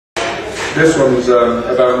This one's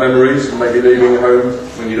about memories and maybe leaving home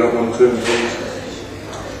when you don't want to.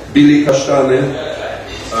 Bili Kashtany.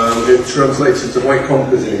 It translates into white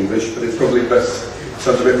conkers in English, but it's probably best,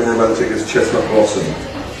 sounds a bit more romantic as chestnut blossom.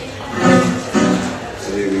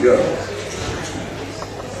 So here we go.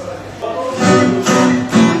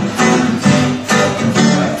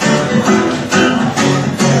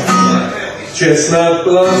 Chestnut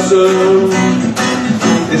blossom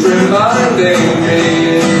is reminding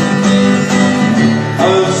me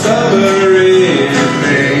of summer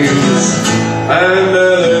evenings and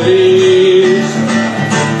melodies.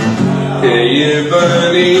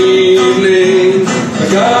 Even evening,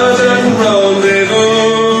 a garden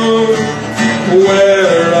rendezvous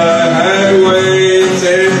where I had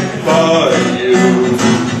waited for you.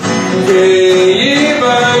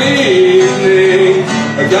 Even evening,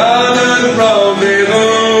 a garden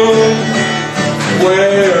rendezvous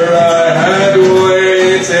where I had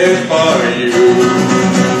waited for you.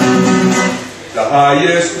 The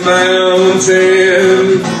highest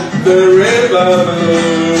mountain, the river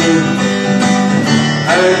blue,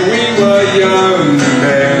 and we were young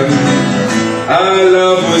then, our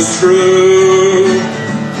love was true.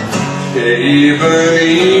 Even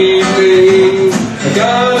evening, a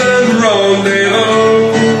garden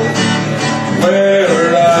rendezvous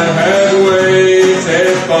where I had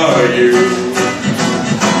waited for you.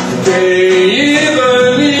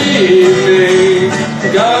 Even evening, a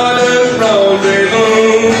garden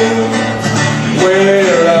rendezvous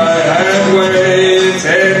where I had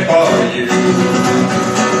waited for you.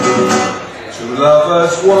 Two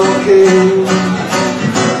lovers walking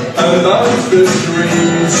amongst the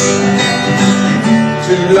streets,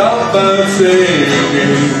 two lovebirds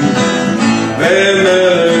singing their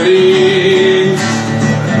melodies.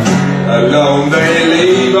 Alone they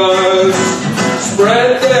leave us,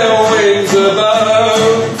 spread their wings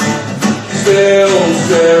above, still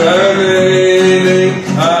serenading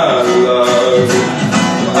our love.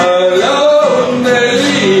 Alone they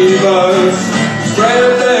leave us, spread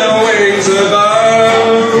their wings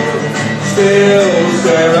above, still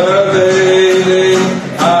serenading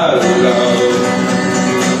our love.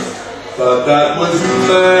 But that was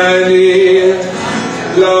many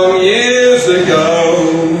long years ago.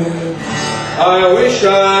 I wish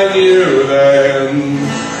I knew then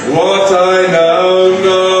what I now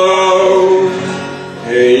know.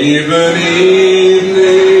 Even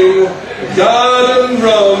evening, garden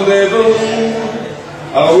rendezvous,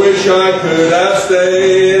 I wish I could have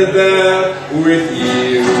stayed there with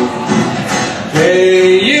you.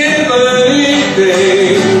 Even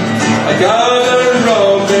evening, a garden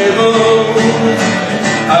rendezvous,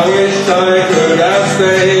 I wish I could have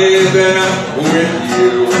stayed there with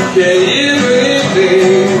you. Even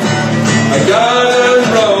evening, a garden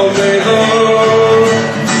rendezvous,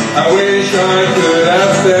 I wish I could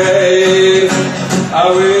have stayed, I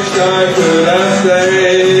wish I could